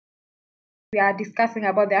We are discussing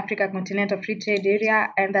about the Africa Continental Free Trade Area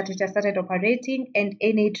and that it has started operating, and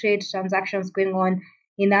any trade transactions going on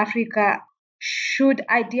in Africa should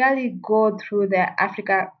ideally go through the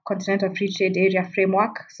Africa Continental Free Trade Area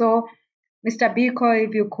framework. So, Mr. Biko,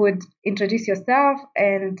 if you could introduce yourself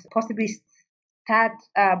and possibly start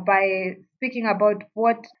by speaking about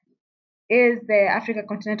what is the Africa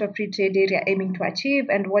Continental Free Trade Area aiming to achieve,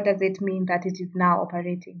 and what does it mean that it is now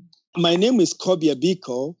operating? My name is Kobia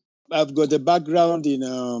Biko. I've got a background in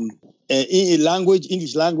language,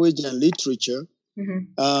 English language and literature,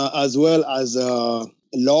 as well as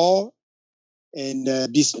law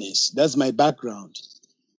and business. That's my background.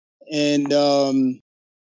 And, I've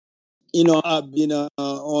been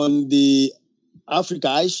on the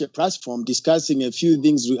Africa Asia platform discussing a few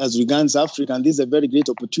things as regards Africa. And this is a very great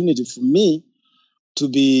opportunity for me to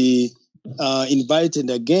be invited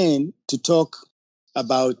again to talk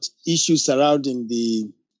about issues surrounding the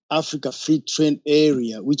Africa Free Trade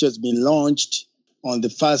Area, which has been launched on the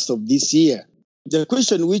 1st of this year. The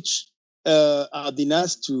question which I've been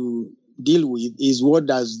asked to deal with is, what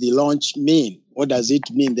does the launch mean? What does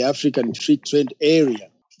it mean, the African Free Trade Area?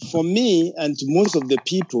 For me and to most of the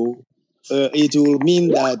people, it will mean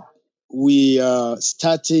that we are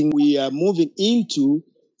moving into,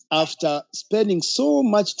 after spending so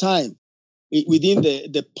much time within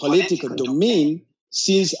the political domain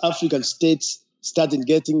since African states started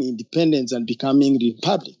getting independence and becoming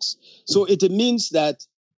republics. So it means that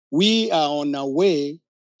we are on our way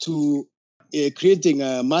to creating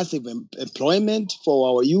a massive employment for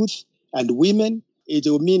our youth and women. It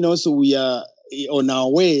will mean also we are on our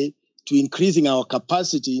way to increasing our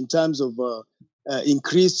capacity in terms of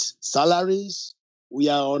increased salaries. We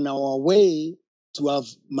are on our way to have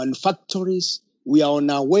manufactories. We are on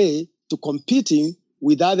our way to competing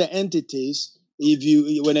with other entities.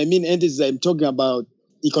 When I mean entities, I'm talking about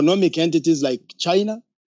economic entities like China,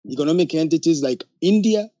 economic entities like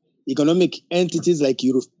India, economic entities like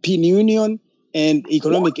European Union, and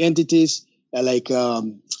economic entities like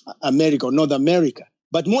America or North America.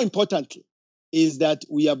 But more importantly, is that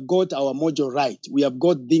we have got our mojo right. We have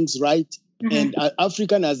got things right. And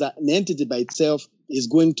African as an entity by itself is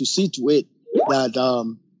going to see to it that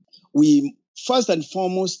we first and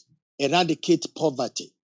foremost eradicate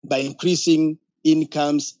poverty by increasing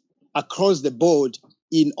incomes across the board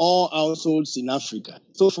in all households in Africa.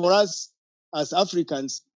 So for us as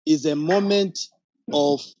Africans, is a moment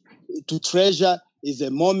to treasure, is a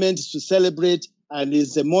moment to celebrate, and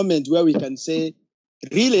is a moment where we can say,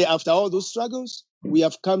 really, after all those struggles, we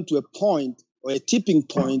have come to a point or a tipping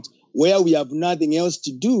point where we have nothing else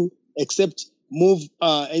to do except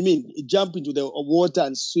jump into the water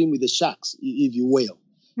and swim with the sharks, if you will.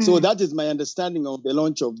 So that is my understanding of the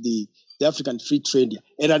launch of the African Free Trade.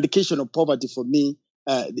 Eradication of poverty for me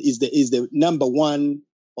is the number one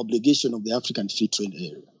obligation of the African Free Trade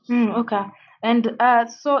Area. Okay. And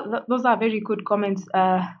those are very good comments,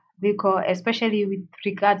 Biko, especially with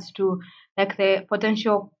regards to like the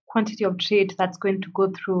potential quantity of trade that's going to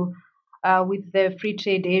go through with the free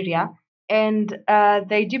trade area. And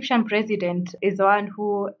the Egyptian president is the one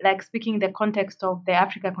who, like, speaking in the context of the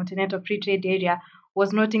Africa Continental Free Trade Area,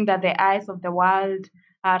 was noting that the eyes of the world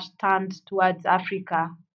are turned towards Africa,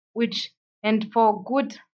 and for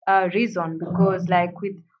good reason, because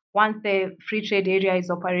once the free trade area is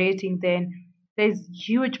operating, then there's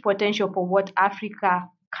huge potential for what Africa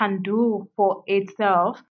can do for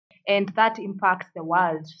itself, and that impacts the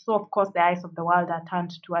world. So, of course, the eyes of the world are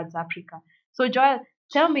turned towards Africa. So, Joel,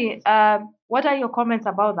 tell me, what are your comments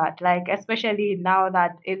about that? Like, especially now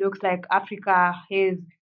that it looks like Africa is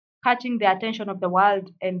catching the attention of the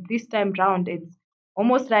world, and this time round, it's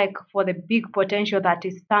almost like for the big potential that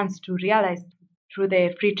it stands to realize through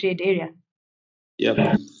the free trade area.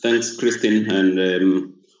 Yeah, thanks, Christine. And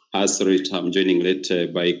I'm joining late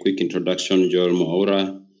by quick introduction. Joel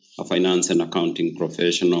Moura, a finance and accounting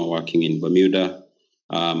professional working in Bermuda.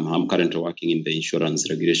 I'm currently working in the insurance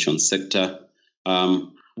regulation sector.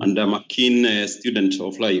 And I'm a keen student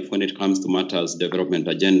of life when it comes to matters development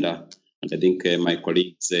agenda. And I think my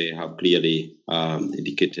colleagues have clearly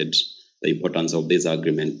indicated the importance of this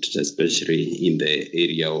agreement, especially in the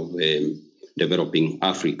area of developing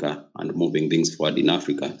Africa and moving things forward in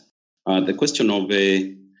Africa. The question of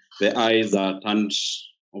the eyes of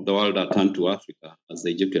the world are turned to Africa, as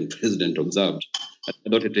the Egyptian president observed. I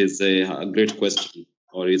thought it is a great question,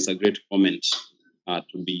 or it's a great comment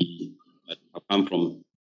to come from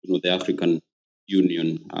the African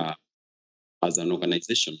Union as an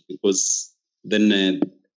organization, because then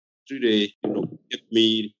really get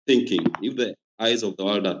me thinking, if the eyes of the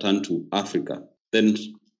world are turned to Africa, then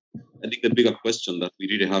I think the bigger question that we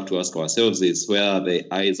really have to ask ourselves is where are the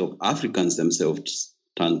eyes of Africans themselves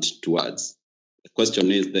turned towards? The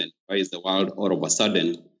question is then, why is the world all of a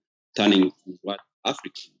sudden turning towards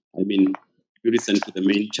Africa? I mean, if you listen to the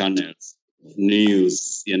main channels,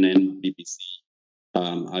 news, CNN, BBC,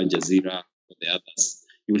 Al Jazeera, or the others,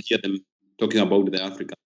 you will hear them talking about the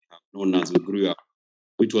Africa we have known as we grew up,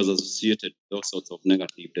 which was associated with all sorts of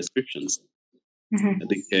negative descriptions. I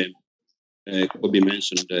think Kobe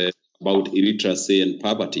mentioned about illiteracy and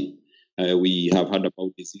poverty. We have heard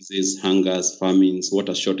about diseases, hungers, famines,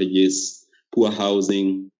 water shortages, poor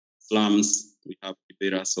housing, slums. We have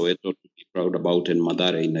Kibera, Soweto to be proud about, and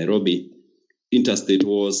Mathare in Nairobi. Interstate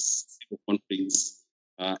wars, civil conflicts,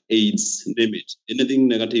 AIDS, name it. Anything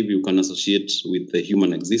negative you can associate with the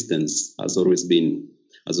human existence has always been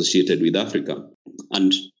associated with Africa.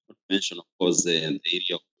 And not to mention, of course, the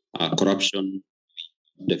area of corruption,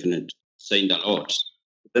 definitely saying a lot.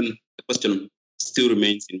 Then the question still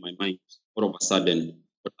remains in my mind, all of a sudden,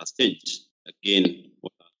 what has changed? Again,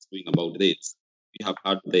 what is doing about this? We have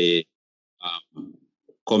had the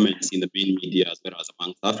comments in the main media as well as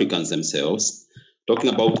amongst Africans themselves,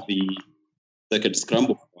 talking about the second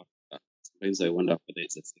scramble for Africa. Sometimes I wonder whether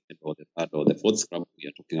it's the second or the third or the fourth scramble we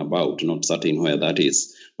are talking about, not certain where that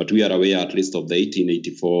is. But we are aware at least of the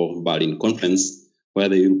 1884 Berlin Conference, where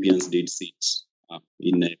the Europeans did sit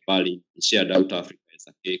in Berlin, shared out Africa as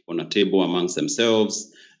a cake on a table amongst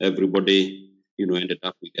themselves. Everybody, ended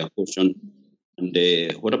up with their portion. And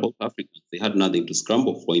what about Africans? They had nothing to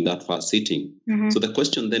scramble for in that first sitting. So the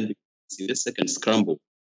question then becomes, in the second scramble,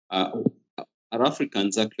 are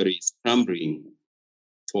Africans actually scrambling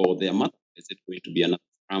for their mother? Is it going to be another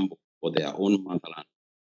scramble for their own motherland,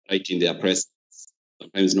 right in their presence?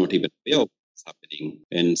 Sometimes not even aware of what's happening,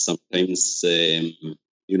 and sometimes,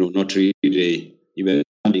 not really even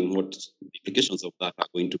understanding what the implications of that are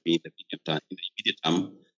going to be in the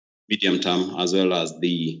medium term, as well as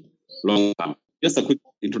the long term. Just a quick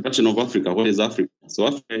introduction of Africa. What is Africa? So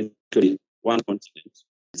Africa is actually one continent.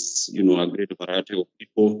 It's, a great variety of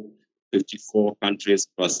people, 54 countries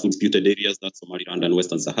plus disputed areas, that's Somaliland and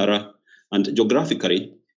Western Sahara. And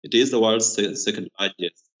geographically, it is the world's second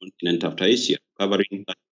largest continent after Asia, covering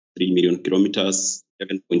 3 million kilometers,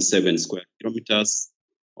 7.7 square kilometers,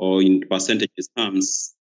 or in percentages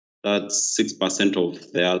terms, that's 6%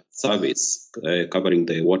 of the Earth's surface, covering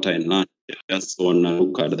the water and land. Just on a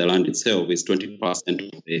look at the land itself, is 20%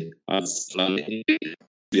 of the Earth's land.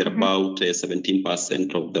 We are about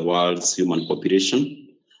 17% of the world's human population.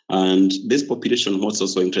 And this population, what's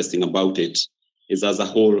also interesting about it, is as a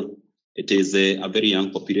whole, it is a very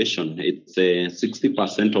young population. It's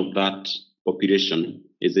 60% of that population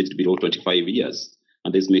is aged below 25 years.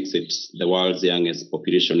 And this makes it the world's youngest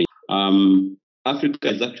population. Africa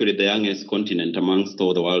is actually the youngest continent amongst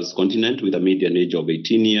all the world's continent, with a median age of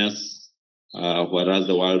 18 years, whereas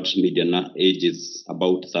the world's median age is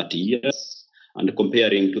about 30 years. And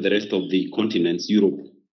comparing to the rest of the continents,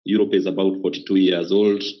 Europe is about 42 years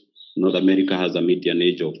old. North America has a median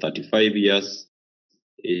age of 35 years.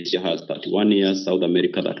 Asia has 31 years. South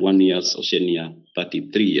America, 31 years. Oceania,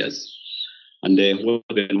 33 years. And what's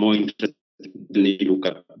even more interesting when you look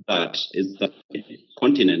at that is that the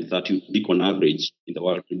continent that you pick on average in the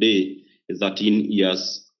world today is 13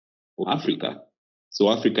 years for Africa. So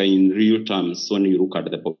Africa in real terms, when you look at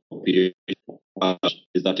the population,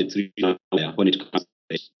 is that it's really when it comes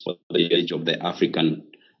to the age of the African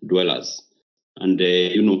dwellers. And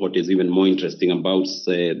what is even more interesting about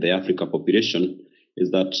the Africa population is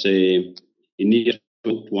that in nearly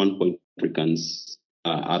 1 Africans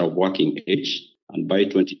are of working age, and by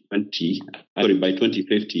 2050,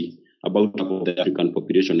 about half of the African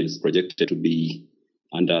population is projected to be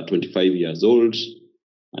under 25 years old.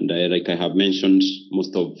 And like I have mentioned,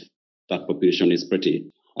 most of that population is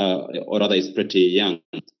pretty young.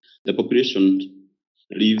 The population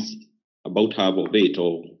lives about half of it,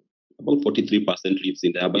 or about 43% lives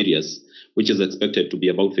in the urban areas, which is expected to be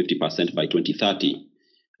about 50% by 2030.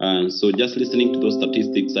 And so just listening to those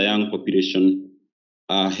statistics, a young population,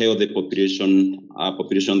 a healthy population, a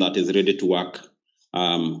population that is ready to work,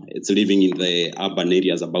 it's living in the urban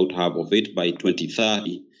areas, about half of it by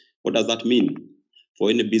 2030. What does that mean? For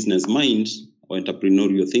any business mind or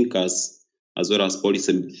entrepreneurial thinkers, as well as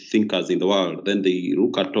policy thinkers in the world, then they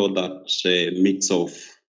look at all that mix of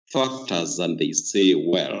factors and they say,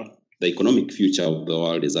 well, the economic future of the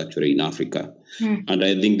world is actually in Africa. And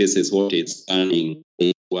I think this is what it's turning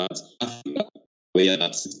towards Africa, where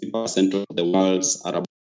that 60% of the world's Arab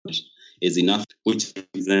is in Africa, which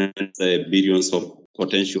represents billions of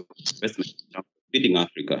potential investment feeding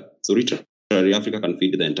Africa. So literally, Africa can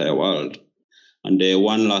feed the entire world. And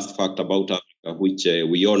one last fact about Africa, which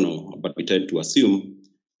we all know, but we tend to assume,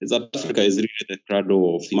 is that Africa is really the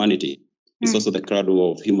cradle of humanity. It's also the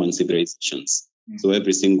cradle of human civilizations. So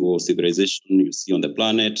every single civilization you see on the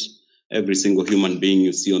planet, every single human being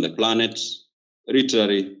you see on the planet,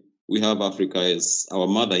 literally, we have Africa as our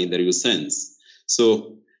mother in the real sense.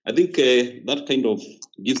 So I think that kind of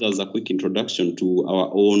gives us a quick introduction to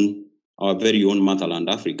our very own motherland,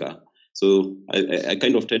 Africa. So I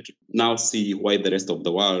kind of tend to now see why the rest of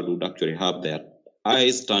the world would actually have their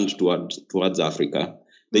eyes turned towards Africa.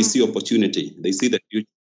 They see opportunity. They see the future.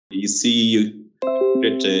 You see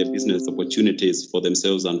great business opportunities for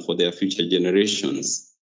themselves and for their future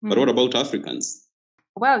generations. But what about Africans?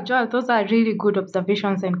 Well, Joel, those are really good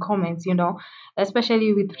observations and comments,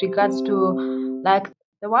 especially with regards to like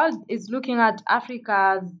the world is looking at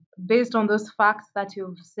Africa based on those facts that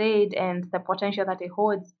you've said and the potential that it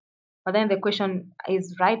holds. But then the question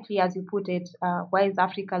is rightly, as you put it, where is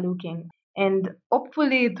Africa looking? And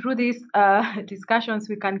hopefully through these discussions,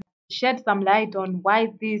 we can shed some light on why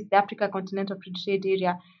the Africa Continental Free Trade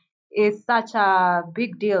Area is such a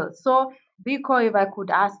big deal. So, Biko, if I could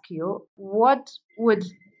ask you, what would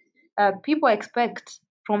people expect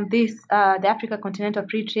from this, the Africa Continental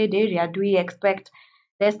Free Trade Area? Do we expect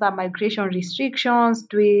lesser migration restrictions?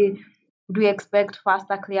 Do we expect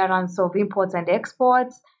faster clearance of imports and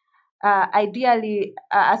exports? Ideally,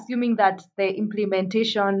 assuming that the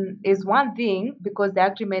implementation is one thing, because the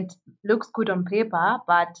agreement looks good on paper,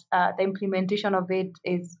 but the implementation of it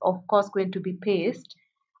is, of course, going to be paced.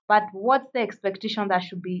 But what's the expectation that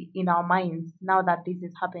should be in our minds now that this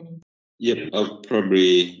is happening? Yep, I'll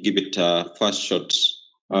probably give it a first shot.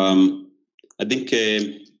 I think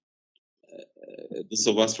those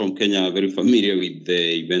of us from Kenya are very familiar with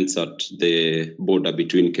the events at the border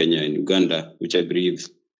between Kenya and Uganda, which I believe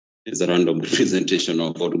is a random representation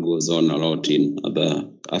of what goes on a lot in other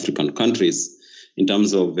African countries in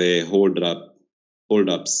terms of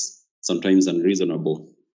hold-ups, sometimes unreasonable,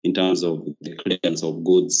 in terms of the clearance of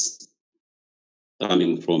goods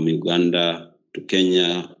coming from Uganda to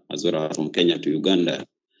Kenya, as well as from Kenya to Uganda.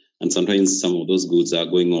 And sometimes some of those goods are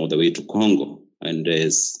going all the way to Congo. And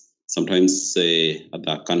sometimes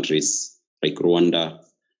other countries like Rwanda,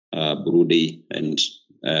 Burundi, and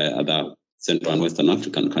other Central and Western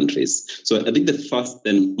African countries. So I think the first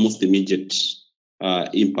and most immediate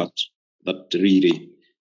impact that really,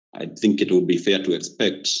 I think it would be fair to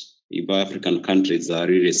expect if African countries are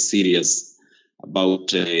really serious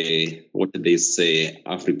about what this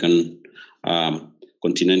African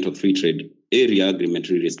Continental Free Trade Area Agreement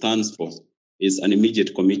really stands for, is an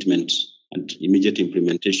immediate commitment and immediate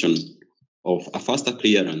implementation of a faster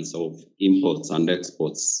clearance of imports and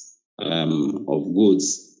exports of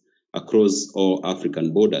goods across all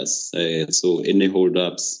African borders. So any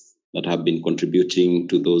holdups that have been contributing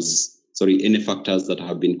to any factors that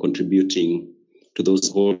have been contributing to those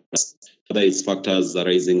holdups, whether it's factors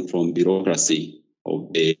arising from bureaucracy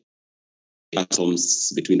of the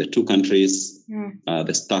customs between the two countries,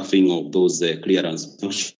 the staffing of those clearance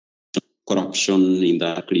functions, corruption in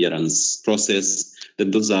the clearance process,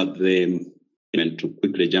 then those are the elements to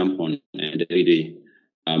quickly jump on and really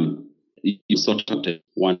you sort of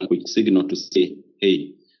one quick signal to say,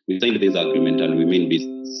 hey, we signed this agreement and we mean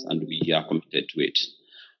business and we are committed to it.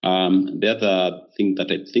 The other thing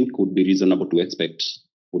that I think would be reasonable to expect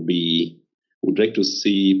would like to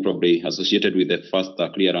see probably associated with the faster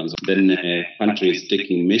clearance, then countries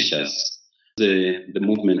taking measures, the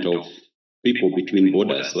movement of people between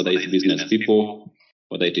borders, whether it's business people,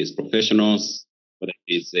 whether it is professionals, whether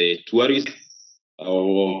it is tourists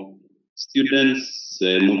or students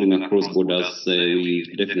moving across borders.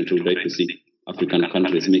 We definitely would like to see African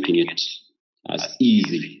countries making it as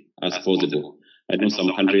easy as possible. I know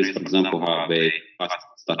some countries, for example, have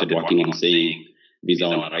started working on saying visa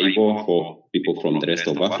on arrival for people from the rest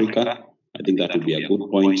of Africa. I think that would be a good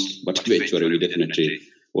point, but eventually we definitely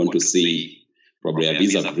want to see probably a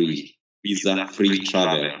visa-free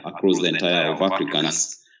travel across the entire of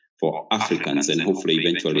Africans for Africans and hopefully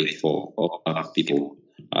eventually for all people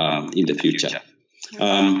in the future.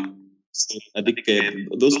 So I think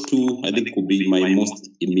those two, I think, would be my most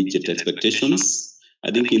immediate expectations.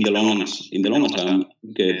 I think in the longer term,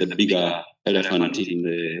 the bigger elephant in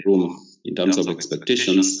the room in terms of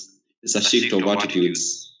expectations is a shift of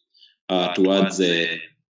attitudes towards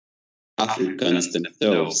Africans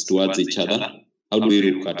themselves, towards each other. How do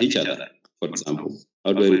we look at each other, for example?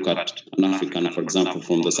 How do we look at an African, for example,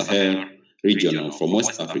 from the Sahel region or from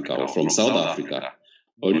West Africa or from South Africa?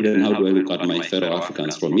 or even how do I look at my fellow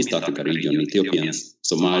Africans from East Africa region, Ethiopians,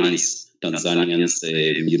 Somalis, Tanzanians,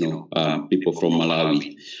 people from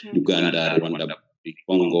Malawi, Uganda, Rwanda,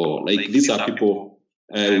 Congo. Like these are people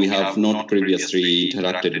we have not previously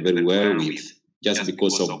interacted very well with just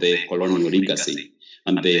because of the colonial legacy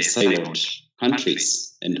and the siloed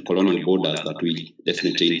countries and colonial borders that we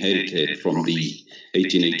definitely inherited from the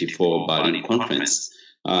 1884 Berlin Conference.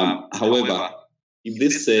 However, if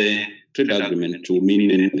this trade agreement will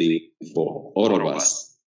mean anything for all of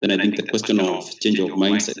us, then I think the question of change of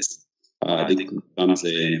mindsets becomes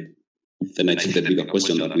then I think the bigger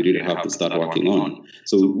question that we really have to start working on.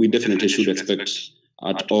 So we definitely should expect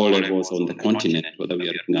at all levels on the continent, whether we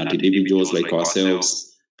are looking at individuals like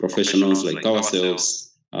ourselves, professionals like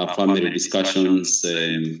ourselves, family discussions,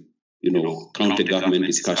 county government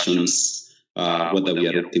discussions, whether we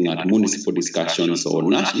are looking at municipal discussions or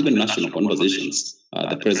even national conversations,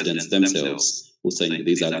 the presidents themselves who sign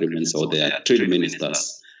these agreements or their trade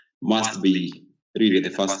ministers must be really the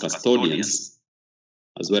first custodians,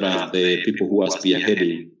 as well as the people who are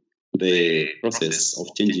spearheading the process of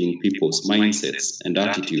changing people's mindsets and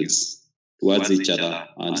attitudes towards each other,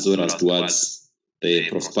 as well as towards the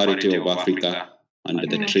prosperity of Africa and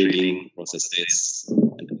the trading processes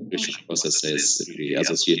and the integration processes really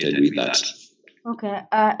associated with that. Okay,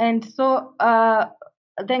 and so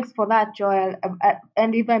thanks for that, Joel.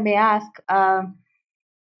 And if I may ask,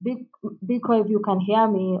 Biko, if you can hear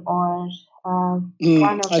me, or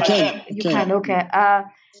one of I can. you can. Okay.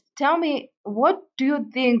 Tell me, what do you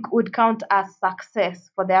think would count as success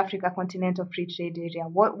for the Africa Continental Free Trade Area?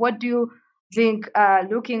 What do you think,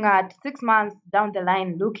 looking at 6 months down the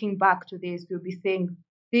line, looking back to this, you'll be saying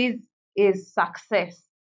this is success?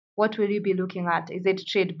 What will you be looking at? Is it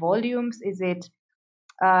trade volumes? Is it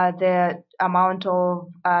the amount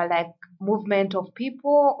of movement of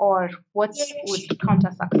people, or what would count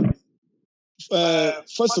as success?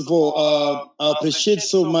 First of all, I appreciate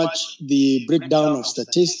so much the breakdown of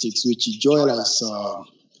statistics which Joel has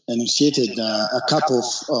enunciated a couple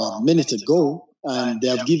of minutes ago, and they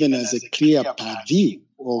have given us a clear view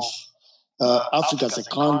of Africa as a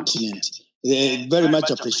continent. They're very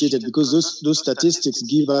much appreciated because those statistics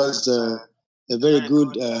give us a very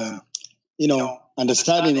good,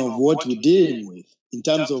 understanding of what we're dealing with in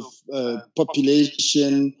terms of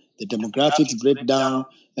population, the demographics breakdown,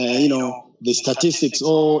 the statistics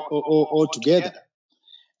all together.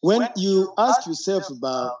 When you ask yourself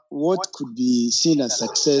about what could be seen as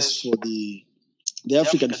success for the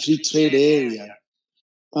African Free Trade Area,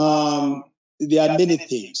 there are many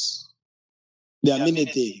things.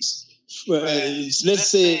 Let's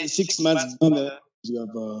say 6 months down the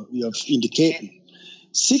line, you have indicated.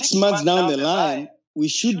 6 months down the line, we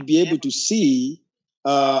should be able to see,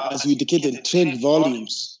 as we indicated, trade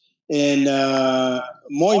volumes. And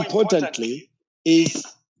more importantly, is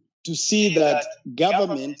to see that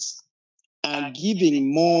governments are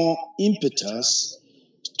giving more impetus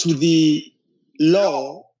to the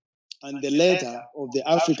law and the letter of the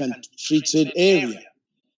African Free Trade Area.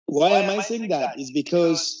 Why am I saying that? Is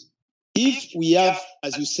because if we have,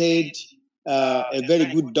 as you said, a very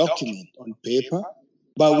good document on paper,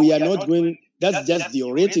 but we are not going, that's just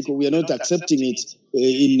theoretical, we are not accepting it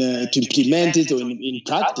to implement it or in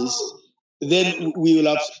practice, then we will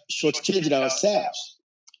have shortchanged ourselves.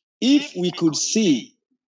 If we could see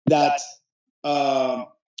that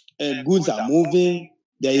goods are moving,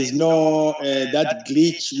 there is no that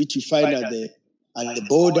glitch which you find at the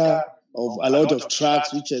border of a lot of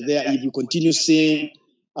trucks which are there. If you continue seeing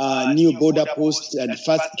new border posts and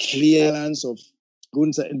fast clearance of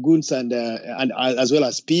goods and as well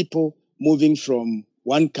as people moving from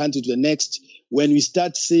one country to the next, when we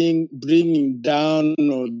start seeing bringing down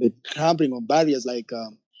or the crumbling of barriers like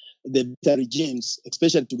the visa regimes,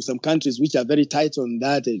 especially to some countries which are very tight on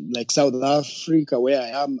that, like South Africa, where I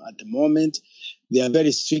am at the moment, they are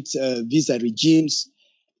very strict visa regimes,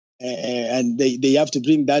 and they have to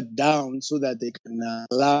bring that down so that they can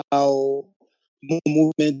allow more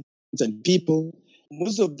movement and people.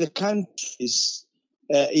 Most of the countries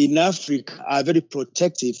in Africa are very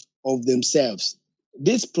protective of themselves.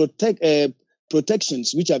 These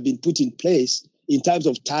protections which have been put in place in terms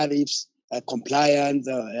of tariffs, compliance,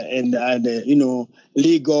 and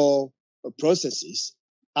legal processes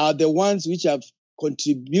are the ones which have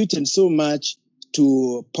contributed so much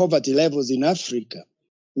to poverty levels in Africa.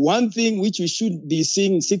 One thing which we should be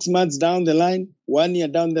seeing 6 months down the line, 1 year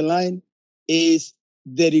down the line, is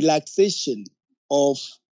the relaxation of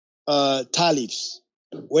tariffs,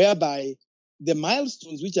 whereby the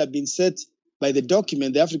milestones which have been set by the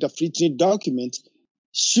document, the Africa Free Trade document,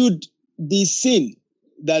 should be seen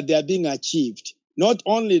that they are being achieved. not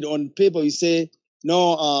only on paper you say,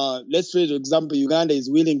 no, let's say, for example, Uganda is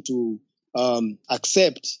willing to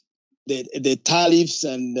accept the tariffs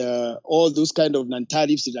and all those kind of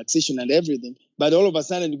non-tariffs, relaxation and everything. But all of a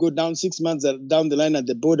sudden, you go down 6 months down the line at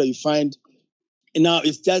the border, you find now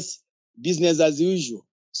it's just business as usual.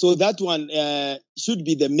 So that one should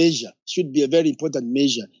be the measure, should be a very important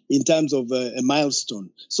measure in terms of a milestone.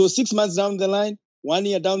 So 6 months down the line, 1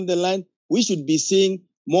 year down the line, we should be seeing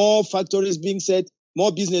more factories being set,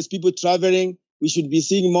 more business people traveling. We should be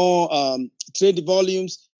seeing more trade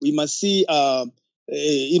volumes. We must see,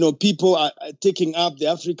 people are taking up the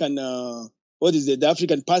African, the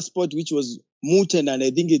African passport, which was mooted, and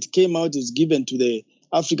I think it came out, it was given to the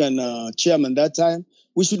African chairman that time.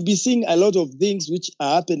 We should be seeing a lot of things which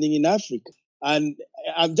are happening in Africa. And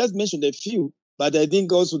I've just mentioned a few, but I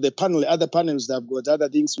think also other panels have got other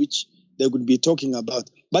things which they could be talking about.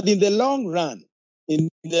 But in the long run,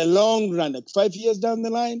 like 5 years down the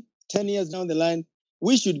line, 10 years down the line,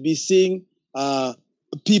 we should be seeing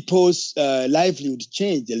people's livelihood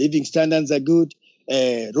change. The living standards are good,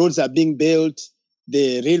 roads are being built,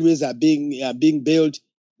 the railways are being built,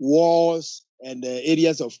 wars and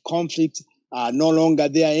areas of conflict are no longer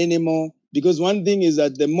there anymore. Because one thing is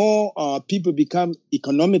that the more people become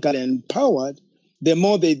economically empowered, the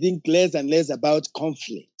more they think less and less about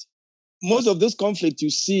conflict. Most of those conflicts you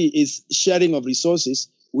see is sharing of resources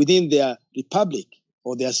within their republic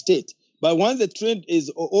or their state. But once the trade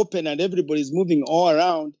is open and everybody is moving all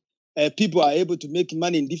around, people are able to make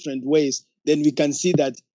money in different ways, then we can see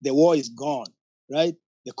that the war is gone, right?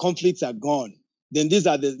 The conflicts are gone. Then these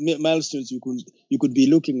are the milestones you could be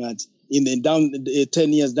looking at in the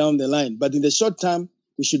 10 years down the line. But in the short term,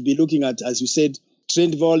 we should be looking at, as you said,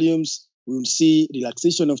 trade volumes. We will see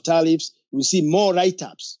relaxation of tariffs. We will see more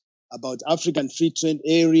write-ups about African free trade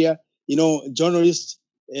area. Journalists,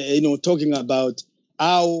 talking about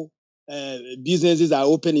how businesses are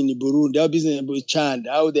open in Burundi, how businesses in Chad,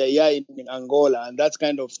 how they are in Angola, and that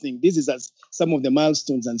kind of thing. This is some of the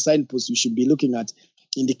milestones and signposts we should be looking at,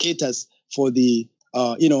 indicators for the,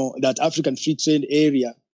 that African free trade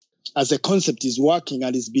area as a concept is working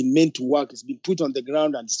and it's been meant to work. It's been put on the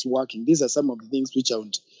ground and it's working. These are some of the things which I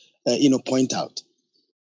would, point out.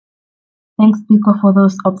 Thanks, Biko, for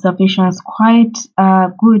those observations. Quite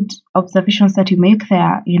good observations that you make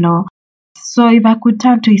there, So if I could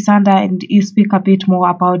turn to Isanda and you speak a bit more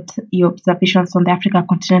about your observations on the Africa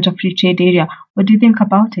Continental Free Trade Area. What do you think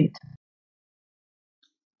about it?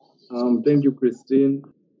 Thank you, Christine.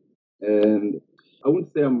 And I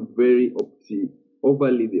would say I'm very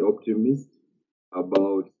overly the optimist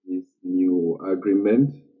about this new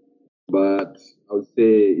agreement, but I would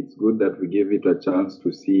say it's good that we give it a chance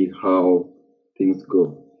to see how things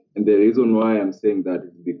go. And the reason why I'm saying that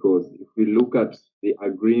is because if we look at the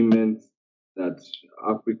agreements that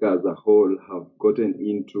Africa as a whole have gotten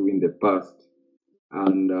into in the past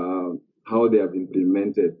and how they have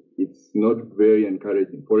implemented, it's not very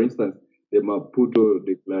encouraging. For instance, the Maputo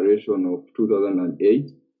Declaration of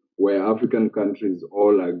 2008, where African countries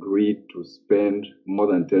all agreed to spend more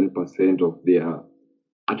than 10% of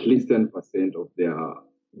at least 10% of their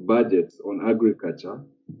budgets on agriculture.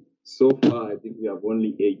 So far, I think we have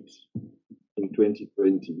only 8 in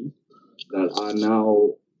 2020 that are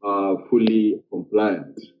now fully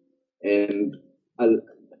compliant. And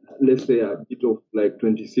let's say a bit of like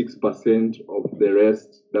 26% of the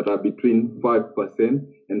rest that are between 5%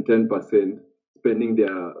 and 10% spending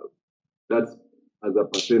that's as a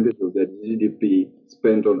percentage of their GDP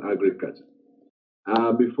spent on agriculture.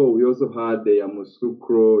 Before, we also had the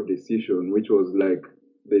Yamoussoukro decision, which was like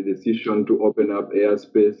the decision to open up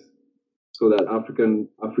airspace so that Africans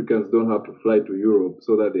don't have to fly to Europe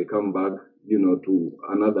so that they come back, to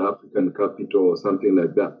another African capital or something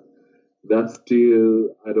like that. That's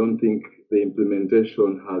still, I don't think the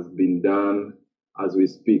implementation has been done as we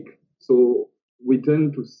speak. So we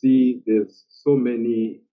tend to see there's so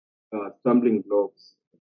many stumbling blocks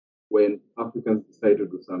when Africans decide to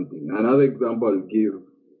do something. Another example I'll give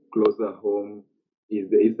closer home is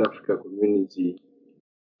the East Africa community,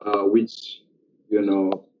 which,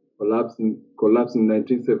 collapsed in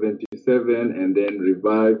 1977 and then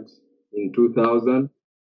revived in 2000.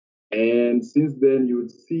 And since then, you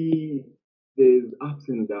would see there's ups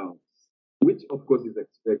and downs, which of course is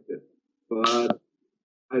expected. But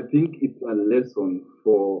I think it's a lesson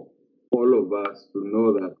for all of us to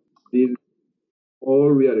know that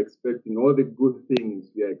all we are expecting, all the good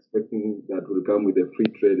things we are expecting that will come with the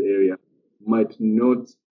free trade area might not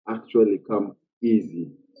actually come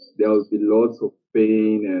easy. There will be lots of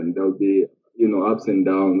pain and there will be, ups and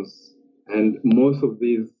downs. And most of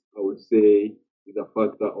these, I would say, is a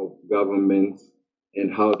factor of governments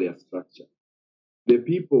and how they are structured. The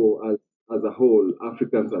people as a whole,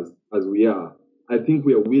 Africans as we are, I think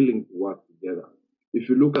we are willing to work together. If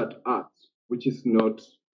you look at art, which is not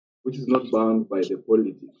bound by the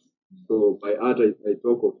politics. So by art, I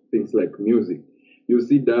talk of things like music. You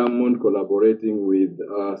see Diamond collaborating with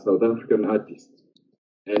South African artists,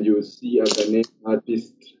 and you see a Ghanaian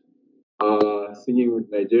artist singing with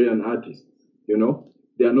Nigerian artists. You know,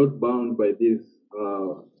 they are not bound by these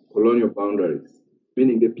colonial boundaries,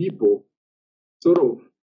 meaning the people sort of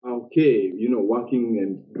are okay, working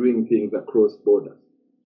and doing things across borders.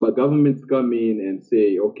 But governments come in and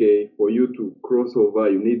say, okay, for you to cross over,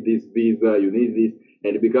 you need this visa, you need this,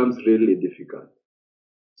 and it becomes really difficult.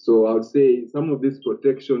 So I would say some of these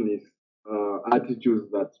protectionist attitudes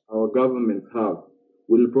that our governments have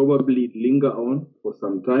will probably linger on for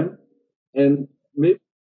some time, and maybe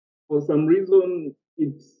for some reason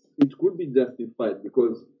it could be justified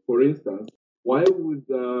because, for instance, why would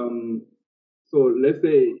so let's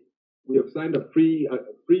say we have signed a free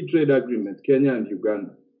trade agreement, Kenya and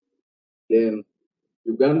Uganda. Then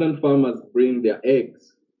Ugandan farmers bring their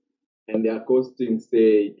eggs and they are costing,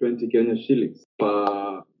 say, 20 Kenya shillings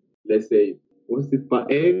per, let's say, what's it per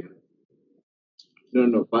egg?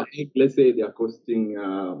 No, per egg, let's say they are costing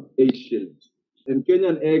 8 shillings. And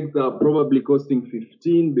Kenyan eggs are probably costing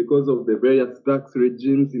 15 because of the various tax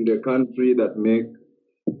regimes in the country that make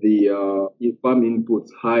the farm inputs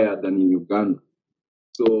higher than in Uganda.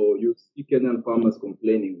 So you see Kenyan farmers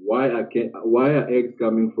complaining, why are eggs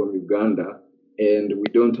coming from Uganda and we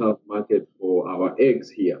don't have market for our eggs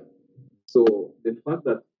here? So the fact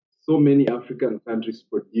that so many African countries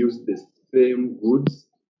produce the same goods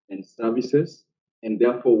and services, and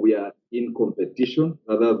therefore we are in competition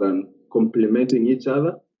rather than complementing each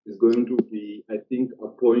other, is going to be, I think, a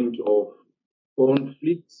point of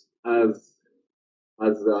conflict as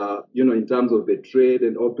in terms of the trade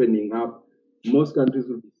and opening up. Most countries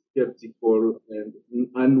will be skeptical and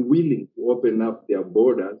unwilling to open up their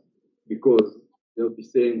borders because they'll be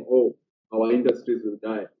saying, oh, our industries will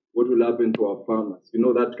die. What will happen to our farmers?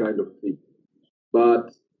 That kind of thing.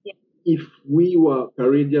 But if we were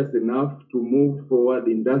courageous enough to move forward,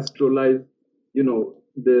 industrialize,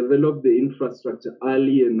 develop the infrastructure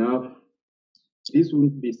early enough, this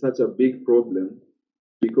wouldn't be such a big problem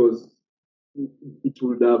because it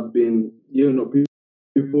would have been,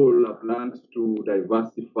 people have learned to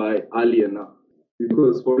diversify early enough.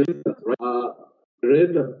 Because, for instance, I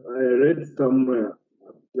read somewhere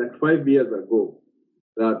like 5 years ago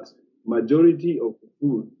that majority of the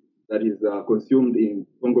food that is consumed in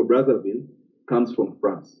Congo Brazzaville comes from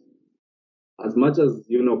France. As much as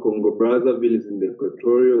Congo Brazzaville is in the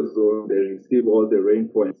equatorial zone, they receive all the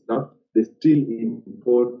rainfall and stuff. They still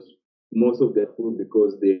import most of their food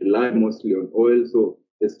because they rely mostly on oil. So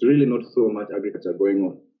there's really not so much agriculture going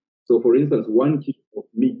on. So, for instance, 1 kilo of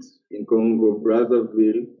meat in Congo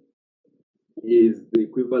Brazzaville is the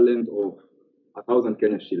equivalent of 1,000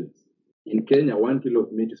 Kenya shillings. In Kenya, 1 kilo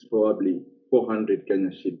of meat is probably 400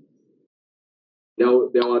 Kenya shillings.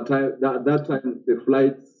 There were time that time the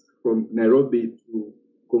flights from Nairobi to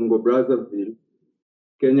Congo Brazzaville,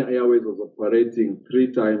 Kenya Airways was operating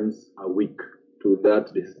 3 times a week to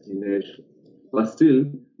that destination. But still,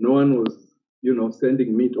 no one was,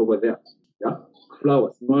 sending meat over there. Yeah,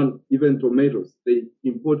 flowers, even tomatoes. They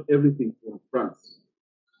import everything from France.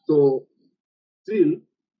 So still,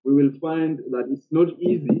 we will find that it's not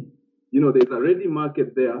easy. There's a ready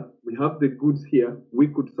market there. We have the goods here. We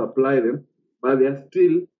could supply them, but there are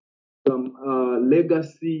still some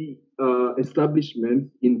legacy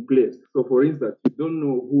establishments in place. So, for instance, you don't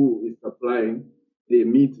know who is supplying the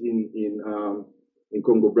meat in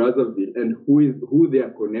Congo Brazzaville and who they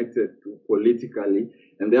are connected to politically,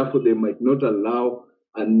 and therefore they might not allow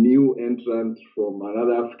a new entrant from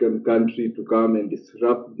another African country to come and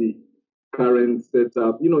disrupt the current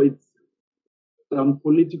setup. It's some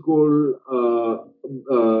political,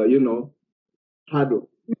 hurdle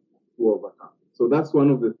to overcome. So that's one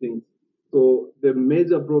of the things. So the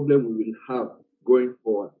major problem we will have going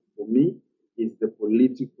forward for me is the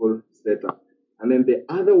political setup. And then the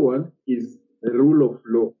other one is the rule of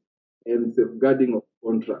law and safeguarding of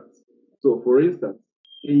contracts. So for instance,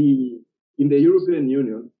 in the European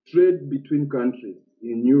Union, trade between countries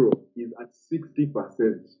in Europe is at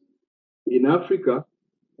 60%. In Africa,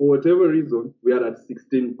 for whatever reason, we are at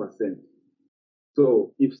 16%.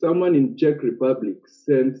 So if someone in Czech Republic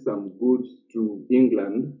sends some goods to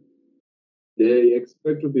England, they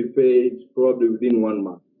expect to be paid probably within 1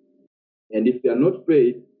 month. And if they are not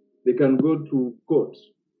paid, they can go to court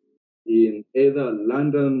in either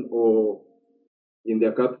London or in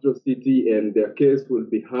their capital city, and their case will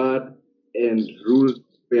be heard. and ruled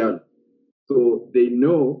fairly. So they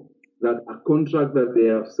know that a contract that they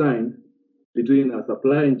have signed between a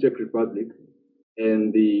supplier in Czech Republic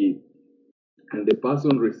and the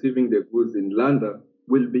person receiving the goods in London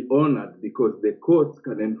will be honored because the courts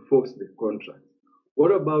can enforce the contract.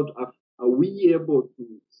 What about, are we able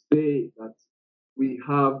to say that we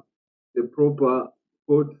have the proper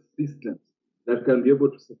court systems that can be able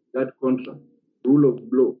to safeguard contract, rule of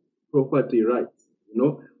law, property rights?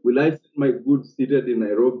 Will I send my goods seated in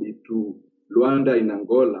Nairobi to Luanda in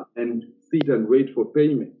Angola and sit and wait for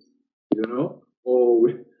payment? Or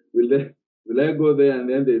will I go there and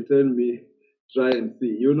then they tell me try and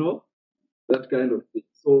see, that kind of thing.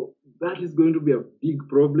 So that is going to be a big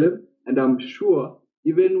problem. And I'm sure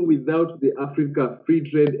even without the Africa Free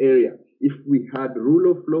Trade Area, if we had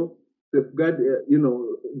rule of law, safeguard,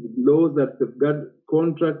 laws that safeguard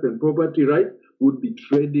contracts and property rights, would be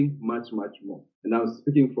trading much, much more. And I'm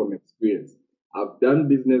speaking from experience. I've done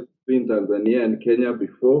business between Tanzania and Kenya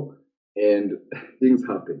before, and things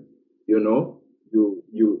happen. You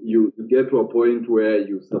get to a point where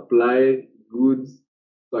you supply goods.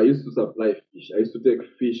 So I used to supply fish. I used to take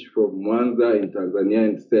fish from Mwanza in Tanzania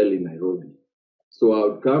and sell in Nairobi. So I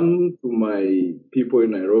would come to my people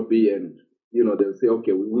in Nairobi and, they'll say,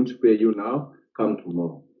 okay, we won't pay you now. Come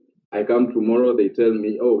tomorrow. I come tomorrow. They tell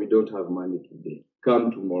me, oh, we don't have money today.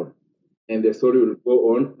 Come tomorrow. And the story will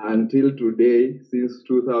go on until today, since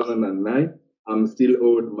 2009, I'm still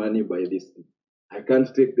owed money by this thing. I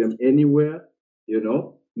can't take them anywhere.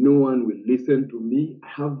 No one will listen to me.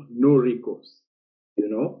 I have no recourse.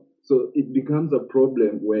 So it becomes a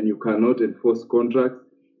problem when you cannot enforce contracts,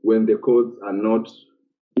 when the courts are not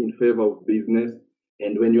in favor of business,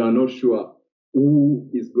 and when you are not sure who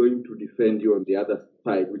is going to defend you on the other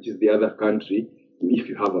side, which is the other country, if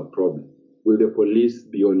you have a problem. Will the police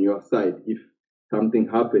be on your side if something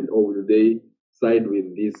happened, or will they side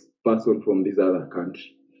with this person from this other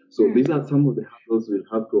country? So these are some of the hurdles we'll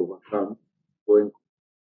have to overcome going,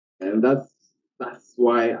 and that's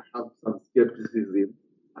why I have some skepticism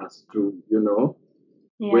as to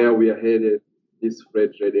where we are headed, this free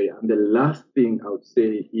trade area. And the last thing I would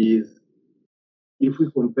say is, if we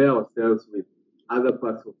compare ourselves with other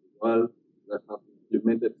parts of the world that have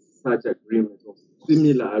implemented such agreements or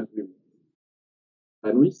similar agreements,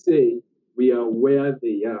 can we say we are where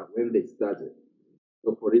they are when they started?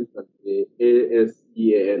 So, for instance, the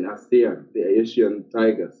ASEAN, ASEAN, the Asian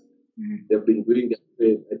Tigers, they've been doing their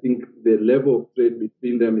trade. I think the level of trade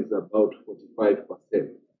between them is about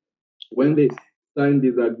 45%. When they signed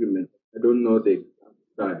this agreement, I don't know the exact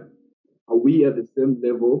time. Are we at the same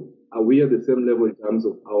level? Are we at the same level in terms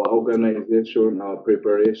of our organization, our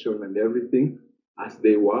preparation, and everything as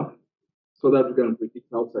they were, so that we can predict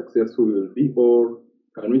how successful we will be? Or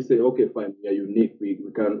can we say, okay, fine, we are unique.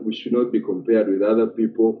 We should not be compared with other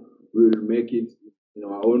people. We will make it in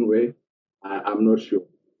our own way. I'm not sure,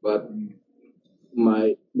 but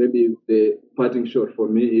maybe the parting shot for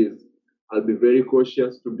me is, I'll be very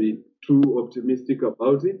cautious to be too optimistic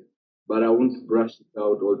about it, but I won't brush it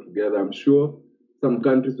out altogether. I'm sure some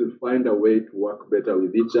countries will find a way to work better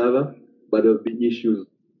with each other, but there'll be issues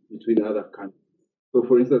between other countries. So,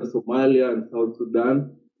 for instance, Somalia and South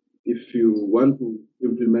Sudan, if you want to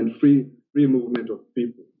implement free movement of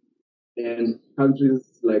people, and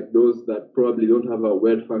countries like those that probably don't have a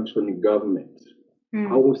well-functioning government,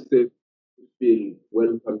 how would they feel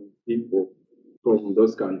welcoming people from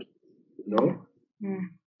those countries?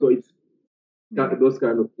 So it's those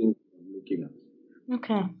kind of things I'm looking at.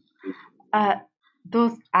 Okay.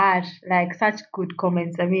 Those are like such good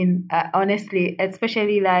comments. I mean, honestly,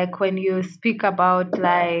 especially like when you speak about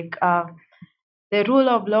like the rule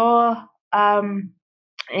of law,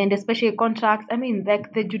 and especially contracts. I mean,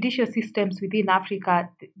 like the judicial systems within Africa,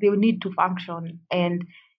 they will need to function. And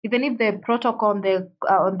even if the protocol on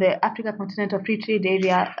the Africa Continental Free Trade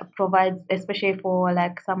Area provides, especially for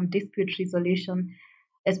like some dispute resolution,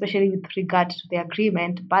 especially with regard to the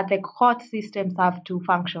agreement, but the court systems have to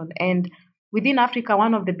function. And within Africa,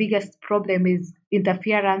 one of the biggest problem is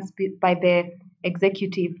interference by the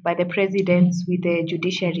executive, by the presidents with the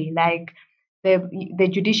judiciary. Like the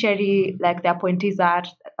judiciary, like the appointees are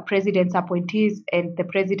president's appointees, and the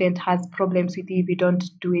president has problems with it if you don't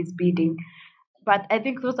do his bidding. But I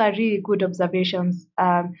think those are really good observations.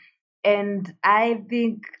 And I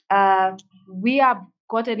think we have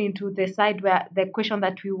gotten into the side where the question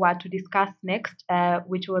that we were to discuss next,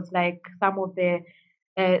 which was like some of the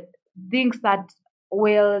uh, things that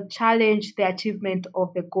will challenge the achievement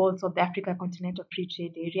of the goals of the Africa Continental Free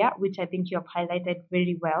Trade Area, which I think you have highlighted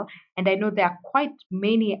very well. And I know there are quite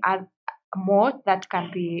many more that can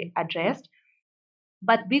be addressed.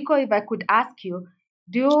 But Biko, if I could ask you,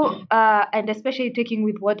 do you, and especially taking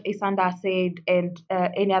with what Isanda said and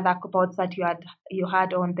any other thoughts that you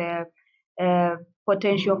had on the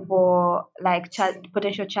potential for like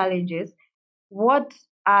potential challenges, what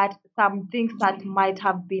are some things that might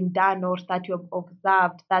have been done or that you have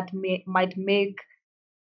observed that might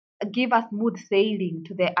give us smooth sailing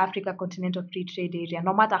to the Africa Continental Free Trade Area,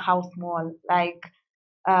 no matter how small? Like,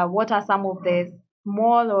 what are some of the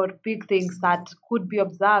small or big things that could be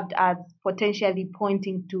observed as potentially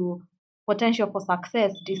pointing to potential for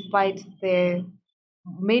success despite the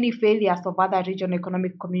many failures of other regional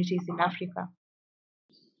economic communities in Africa?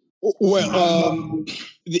 Well,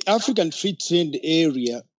 the African Free Trade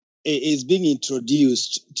Area is being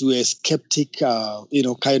introduced to a skeptic,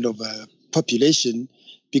 kind of a population,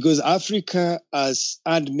 because Africa has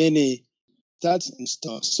had many stats and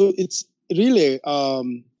stuff. So it's really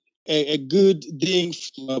a good thing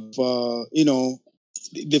of,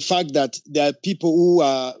 the fact that there are people who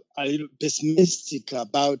are a little pessimistic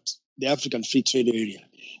about the African Free Trade Area.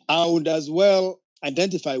 I would as well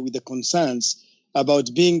identify with the concerns about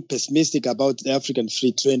being pessimistic about the African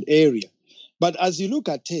Free Trade Area. But as you look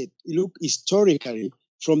at it, you look historically,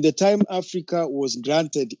 from the time Africa was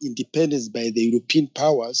granted independence by the European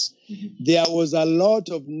powers, there was a lot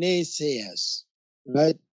of naysayers,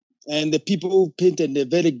 right? And the people who painted a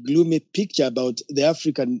very gloomy picture about the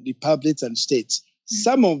African republics and states.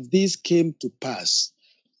 Some of these came to pass.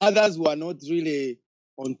 Others were not really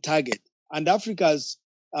on target. And Africa has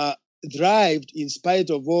thrived in spite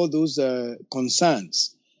of all those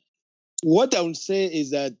concerns. What I would say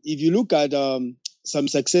is that if you look at some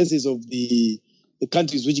successes of the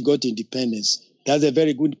countries which got independence, that's a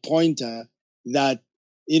very good pointer that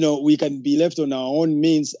we can be left on our own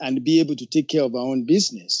means and be able to take care of our own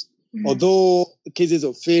business. Mm-hmm. Although cases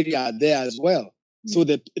of failure are there as well. Mm-hmm. So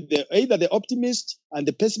either the optimist and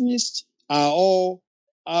the pessimist are all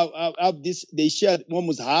have this. They share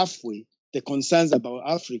almost halfway the concerns about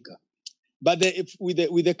Africa. But with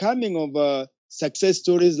the coming of success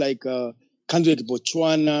stories like countries like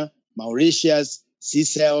Botswana, Mauritius,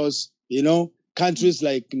 Seychelles, countries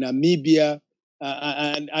like Namibia,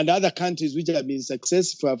 and other countries which have been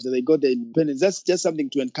successful after they got their independence, that's just something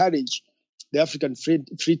to encourage the African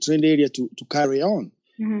free trade area to carry on.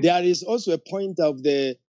 Mm-hmm. There is also a point of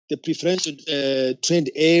the preferential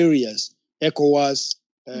trade areas, ECOWAS,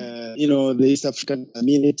 the East African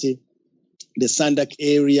Community, the SADC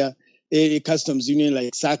area, customs union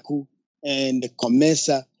like SACU and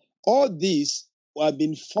COMESA. All these have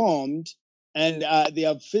been formed, and they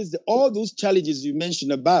have faced all those challenges you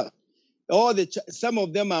mentioned above. Some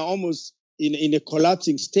of them are almost in a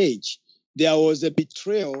collapsing stage. There was a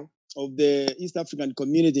betrayal of the East African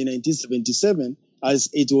community in 1977, as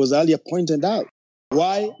it was earlier pointed out.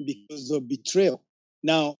 Why? Because of betrayal.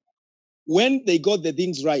 Now, when they got the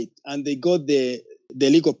things right and they got the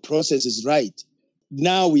legal processes right,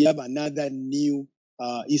 now we have another new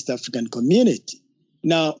East African community.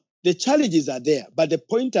 Now, the challenges are there, but the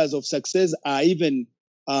pointers of success are even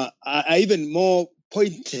more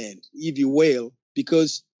pointed, if you will,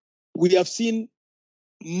 because we have seen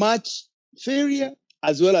much failure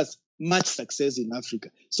as well as much success in Africa.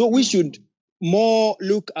 So we should more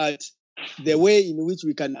look at the way in which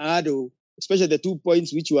we can add, especially the 2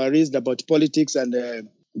 points which were raised about politics and the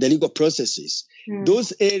legal processes.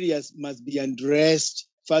 Those areas must be addressed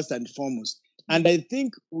first and foremost. And I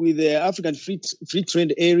think with the African free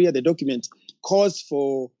trade area, the document calls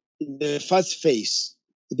for, in the first phase,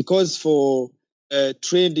 it calls for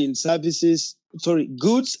trade in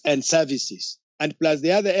goods and services. And plus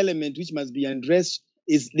the other element which must be addressed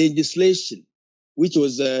is legislation, which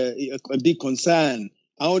was a big concern.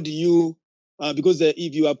 How do you, because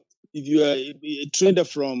if you are a trader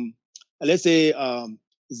from, let's say,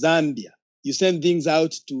 Zambia, you send things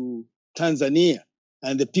out to Tanzania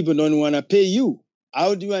and the people don't want to pay you.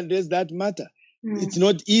 How do you address that matter? It's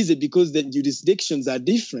not easy because the jurisdictions are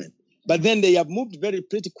different. But then they have moved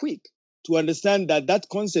pretty quick to understand that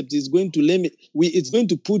concept is going to limit, it's going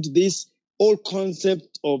to put this whole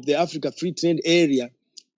concept of the Africa Free Trade Area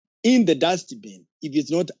in the dustbin if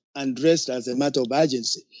it's not addressed as a matter of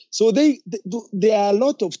urgency. So there are a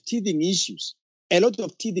lot of teething issues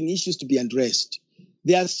to be addressed.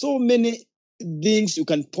 There are so many things you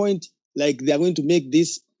can point like they are going to make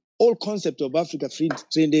this whole concept of Africa Free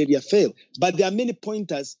Trade Area fail. But there are many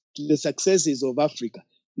pointers to the successes of Africa,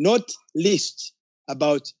 not least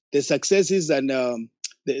about the successes and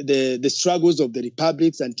the struggles of the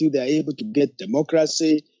republics until they are able to get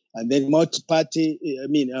democracy, and then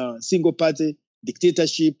single party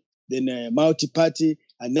dictatorship, then multi-party,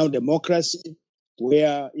 and now democracy,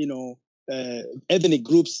 where ethnic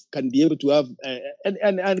groups can be able to have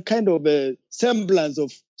and kind of a semblance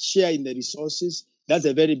of share in the resources. That's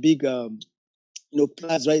a very big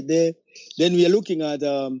plus right there. Then we are looking at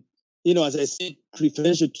as I said,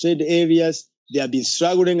 preferential trade areas. They have been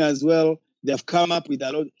struggling as well. They have come up with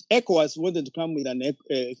a lot. ECOWAS wanted to come with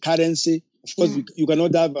a currency. Of course, you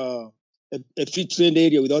cannot have a free trade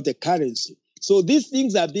area without a currency. So these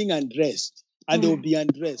things are being addressed, and they will be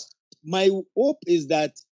addressed. My hope is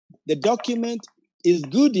that the document is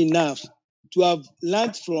good enough to have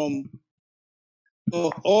learned from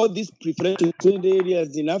all these preferential trade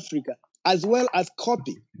areas in Africa, as well as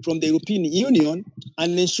copy from the European Union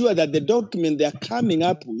and ensure that the document they are coming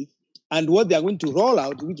up with and what they are going to roll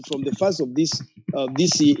out, which from the first of this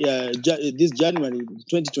January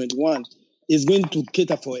 2021, is going to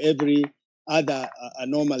cater for every other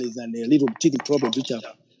anomalies and little teething problems which have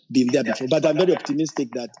been there before. But I'm very optimistic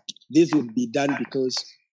that this will be done because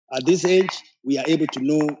at this age, we are able to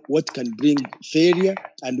know what can bring failure,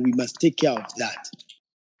 and we must take care of that.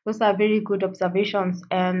 Those are very good observations.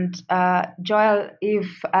 And Joel, if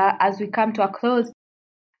as we come to a close,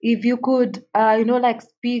 if you could,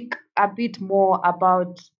 speak a bit more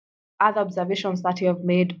about other observations that you have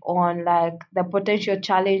made on like the potential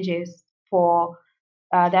challenges for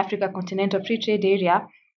the Africa Continental Free Trade Area.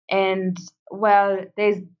 And well,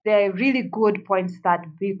 there are really good points that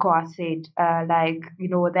Biko has said.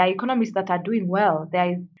 There are economies that are doing well.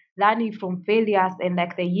 There is learning from failures, and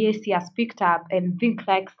like the EAC has picked up, and think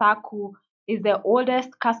like SACU is the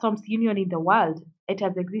oldest customs union in the world. It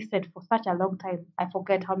has existed for such a long time. I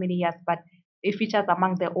forget how many years, but it features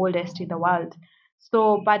among the oldest in the world.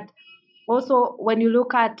 So, but also, when you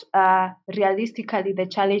look at realistically the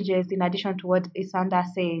challenges, in addition to what Isanda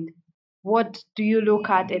said, what do you look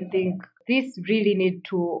at and think this really need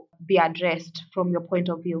to be addressed from your point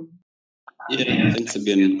of view? Yeah, thanks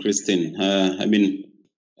again, Christine.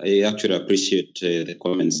 I actually appreciate the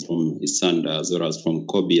comments from Isanda as well as from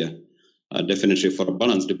Kobia. Definitely for a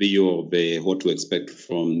balanced view of what to expect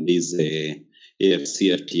from this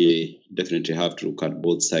AfCFTA, definitely have to look at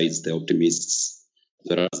both sides, the optimists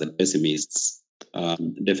as well as the pessimists.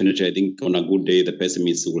 Definitely, I think on a good day, the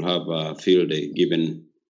pessimists will have a field day given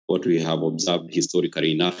what we have observed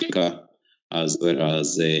historically in Africa, as well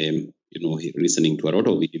as listening to a lot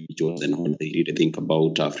of individuals and what they really think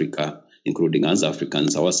about Africa, including us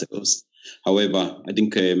Africans ourselves. However, I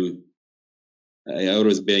think I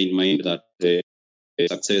always bear in mind that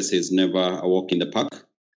success is never a walk in the park.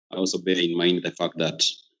 I also bear in mind the fact that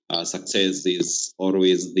success is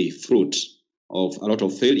always the fruit of a lot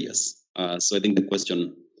of failures. So I think the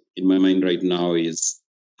question in my mind right now is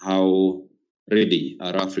how ready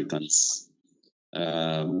are Africans,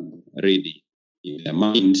 ready in their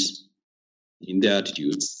mind, in their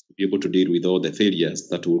attitudes, to be able to deal with all the failures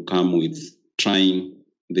that will come with trying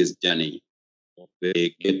this journey of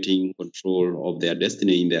getting control of their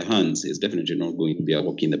destiny in their hands is definitely not going to be a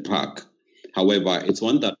walk in the park. However, it's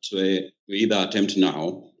one that we either attempt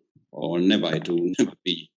now or never. It will never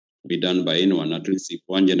be done by anyone. At least if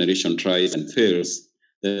one generation tries and fails,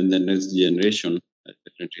 then the next generation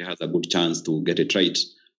definitely has a good chance to get it right,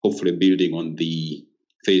 hopefully building on the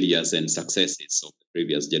failures and successes of the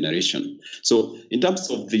previous generation. So in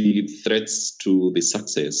terms of the threats to the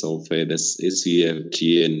success of this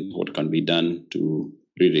AcFTA and what can be done to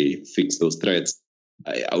really fix those threats,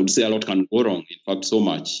 I would say a lot can go wrong. In fact, so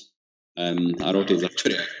much. A lot is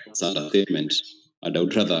actually an understatement. And I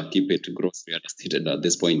would rather keep it grossly understated at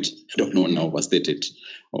this point. I don't want to overstate it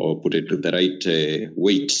or put it to the right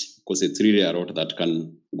weight, because it's really a lot that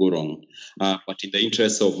can go wrong. But in the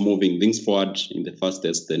interest of moving things forward in the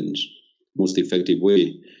fastest and most effective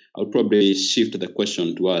way, I would probably shift the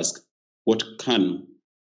question to ask, what can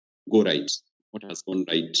go right? What has gone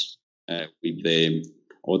right with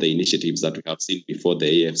all the initiatives that we have seen before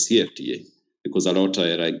the AfCFTA? Because a lot,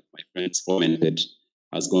 like my friends commented,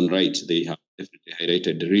 has gone right. They have definitely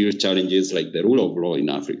highlighted the real challenges, like the rule of law in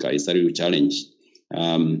Africa is a real challenge.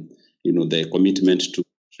 The commitment to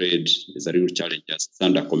trade is a real challenge. As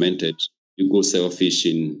Sandra commented, you go sell fish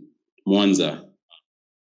in Mwanza,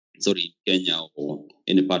 in Kenya or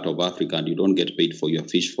any part of Africa, and you don't get paid for your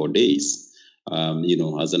fish for days.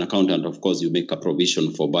 As an accountant, of course, you make a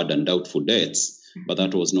provision for bad and doubtful debts, but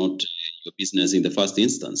that was not your business in the first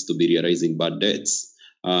instance to be realizing bad debts.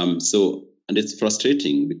 And it's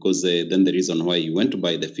frustrating because then the reason why you went to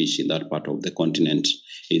buy the fish in that part of the continent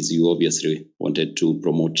is you obviously wanted to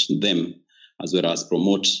promote them as well as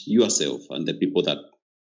promote yourself and the people that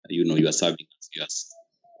you are serving as your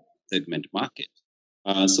segment market.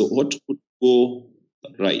 So what could go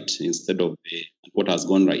right instead of what has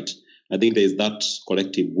gone right? I think there is that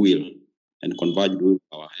collective will and converged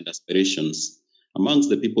willpower and aspirations amongst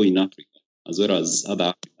the people in Africa, as well as other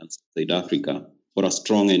Africans outside Africa, for a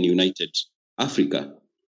strong and united Africa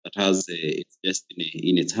that has its destiny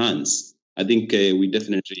in its hands. I think we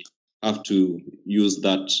definitely have to use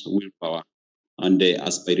that willpower and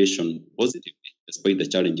aspiration positively, despite the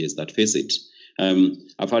challenges that face it.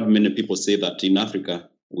 I've heard many people say that in Africa,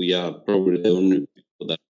 we are probably the only people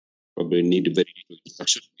that probably need very little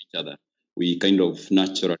interaction with each other. We kind of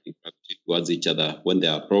naturally gravitate towards each other when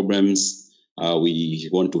there are problems. We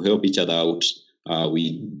want to help each other out.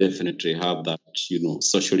 We definitely have that,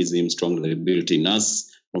 socialism strongly built in us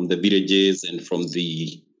from the villages and from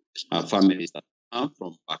the families that come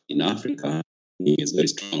from back in Africa. Is very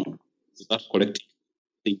strong. So that collective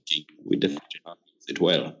thinking, we definitely have to use it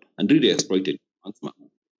well and really exploit it.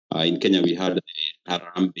 In Kenya, we had the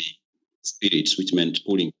Harambee spirit, which meant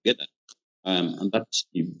pulling together. And that,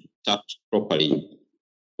 if tapped properly,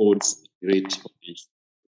 holds great potential.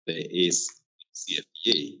 There is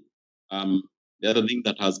AcFTA. The other thing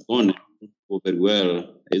that has gone very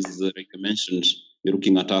well is, like I mentioned, we're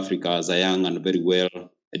looking at Africa as a young and very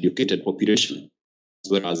well educated population,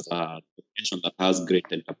 as well as a population that has great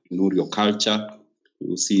entrepreneurial culture.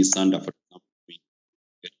 You see Sanda, for example,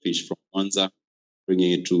 get fish from Mwanza,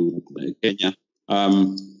 bringing it to Kenya.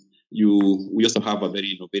 We also have a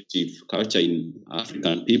very innovative culture in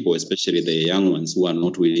African people, especially the young ones who are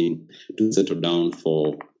not willing to settle down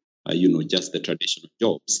for, just the traditional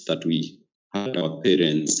jobs that we had our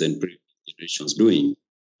parents and previous generations doing.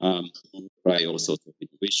 Try all sorts of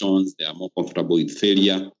innovations. They are more comfortable with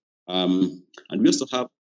failure. And we also have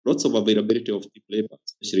lots of availability of cheap labor,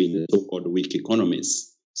 especially in the so-called weak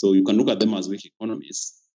economies. So you can look at them as weak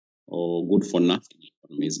economies or good for nothing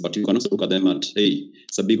economies, but you can also look at them at, hey,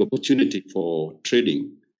 it's a big opportunity for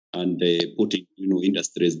trading and putting,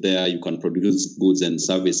 industries there. You can produce goods and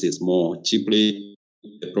services more cheaply.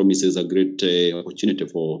 It promises a great opportunity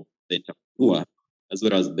for the entrepreneur as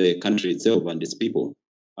well as the country itself and its people.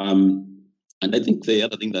 And I think the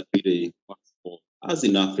other thing that really works for us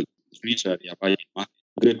in Africa is literally a virgin market,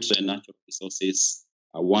 great natural resources,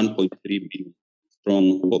 a 1.3 billion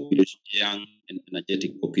strong population, young and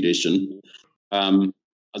energetic population, as well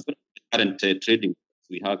as the current trading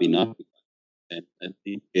we have in Africa. And I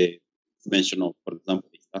think mention of, for example,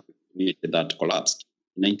 the East African community that collapsed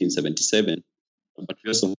in 1977. But we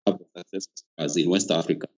also have the success as in West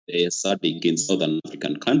Africa, the SADC in Southern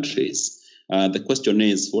African countries. The question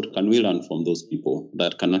is, what can we learn from those people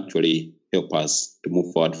that can actually help us to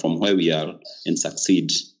move forward from where we are and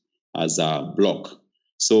succeed as a bloc?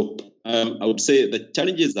 So I would say the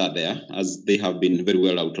challenges are there, as they have been very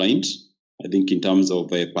well outlined. I think in terms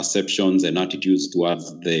of perceptions and attitudes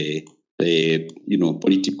towards the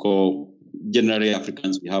political. Generally,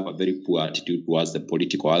 Africans, we have a very poor attitude towards the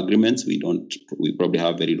political agreements. We probably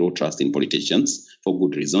have very low trust in politicians for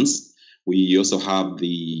good reasons. We also have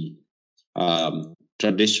the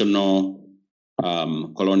traditional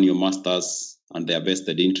colonial masters and their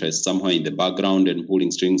vested interests somewhere in the background and pulling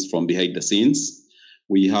strings from behind the scenes.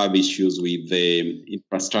 We have issues with the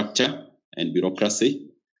infrastructure and bureaucracy,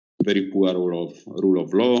 very poor rule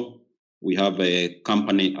of law. We have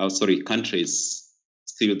countries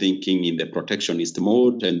still thinking in the protectionist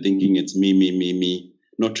mode and thinking it's me,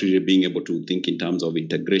 not really being able to think in terms of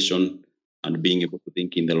integration and being able to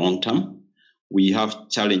think in the long term. We have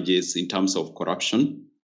challenges in terms of corruption,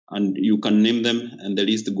 and you can name them, and the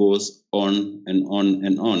list goes on and on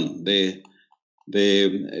and on. The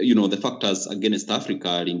factors against Africa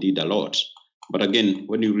are indeed a lot. But again,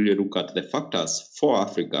 when you really look at the factors for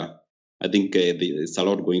Africa, I think it's a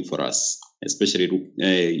lot going for us, especially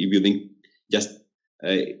if you think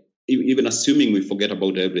even assuming we forget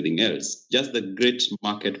about everything else, just the great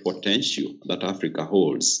market potential that Africa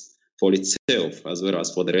holds for itself as well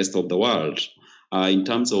as for the rest of the world, in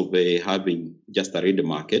terms of having just a ready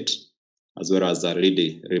market, as well as a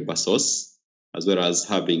ready labor source, as well as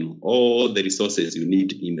having all the resources you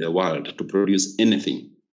need in the world to produce anything,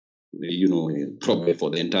 probably for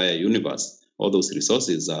the entire universe. All those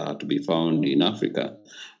resources are to be found in Africa.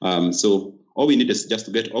 So all we need is just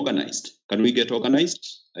to get organized. Can we get organized?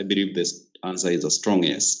 I believe this answer is a strong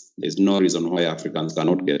yes. There's no reason why Africans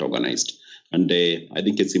cannot get organized. And I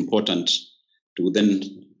think it's important to then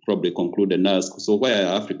probably conclude and ask, so why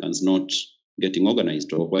are Africans not getting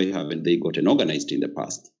organized, or why haven't they gotten organized in the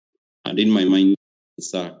past? And in my mind,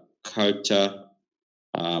 it's a culture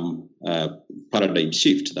paradigm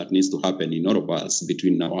shift that needs to happen in all of us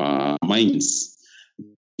between our minds.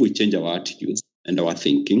 We change our attitudes and our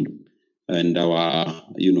thinking and our,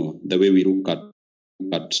 the way we look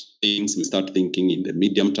at things. We start thinking in the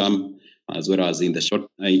medium term, as well as in the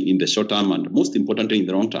short term, and most importantly in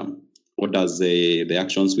the long term. What does the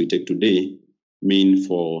actions we take today mean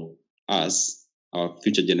for us, our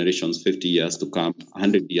future generations, 50 years to come,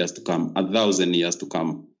 100 years to come, 1,000 years to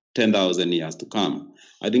come, 10,000 years to come?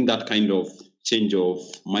 I think that kind of change of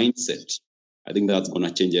mindset, I think that's going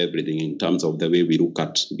to change everything in terms of the way we look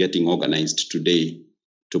at getting organized today,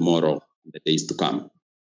 tomorrow, the days to come.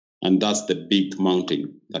 And that's the big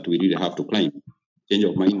mountain that we really have to climb. Change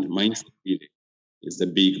of mindset really is the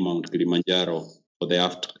big Mount Kilimanjaro for the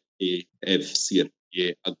AcFTA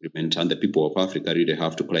agreement, and the people of Africa really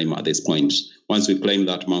have to climb at this point. Once we climb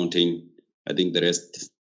that mountain, I think the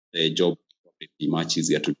rest, the job will be much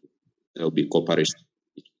easier to do. There will be cooperation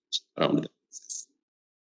around the process.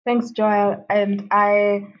 Thanks, Joel. And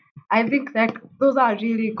I think that those are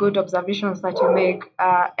really good observations that you make,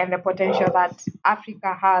 and the potential that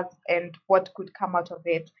Africa has and what could come out of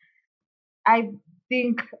it. I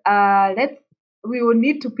think we will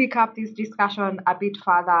need to pick up this discussion a bit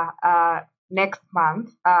further next month.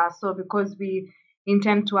 So because we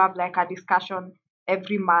intend to have like a discussion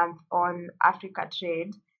every month on Africa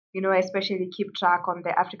trade, especially keep track on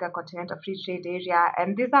the Africa Continental Free Trade Area.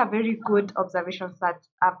 And these are very good observations that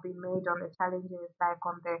have been made on the challenges, like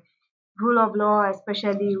on the rule of law,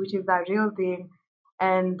 especially, which is a real thing.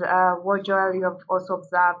 And what Joel, you have also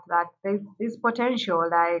observed that there's this potential,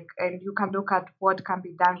 and you can look at what can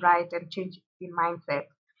be done right and change in mindset.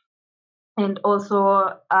 And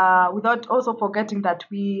also, without also forgetting that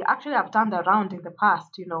we actually have turned around in the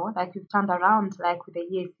past, like we've turned around like with the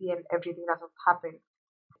EAC and everything that has happened.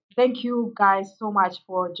 Thank you guys so much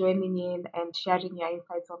for joining in and sharing your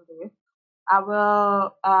insights on this. I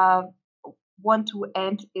will want to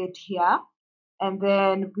end it here, and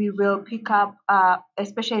then we will pick up,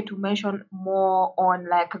 especially to mention more on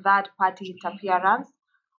like third party interference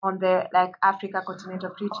on the like Africa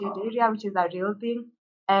Continental Free Trade Area, which is a real thing,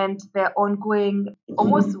 and the ongoing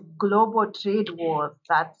almost global trade wars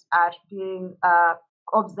that are being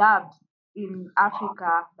observed in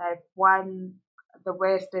Africa, like the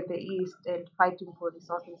West and the East, and fighting for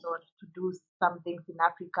resources or to do some things in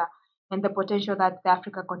Africa, and the potential that the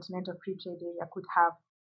Africa Continental Free Trade Area could have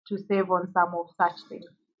to save on some of such things.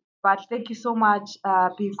 But thank you so much,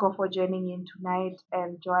 Biko, for joining in tonight,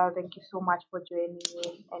 and Joel, thank you so much for joining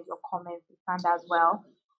in and your comments, and as well.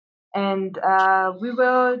 And we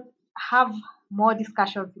will have more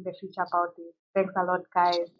discussions in the future about this. Thanks a lot, guys.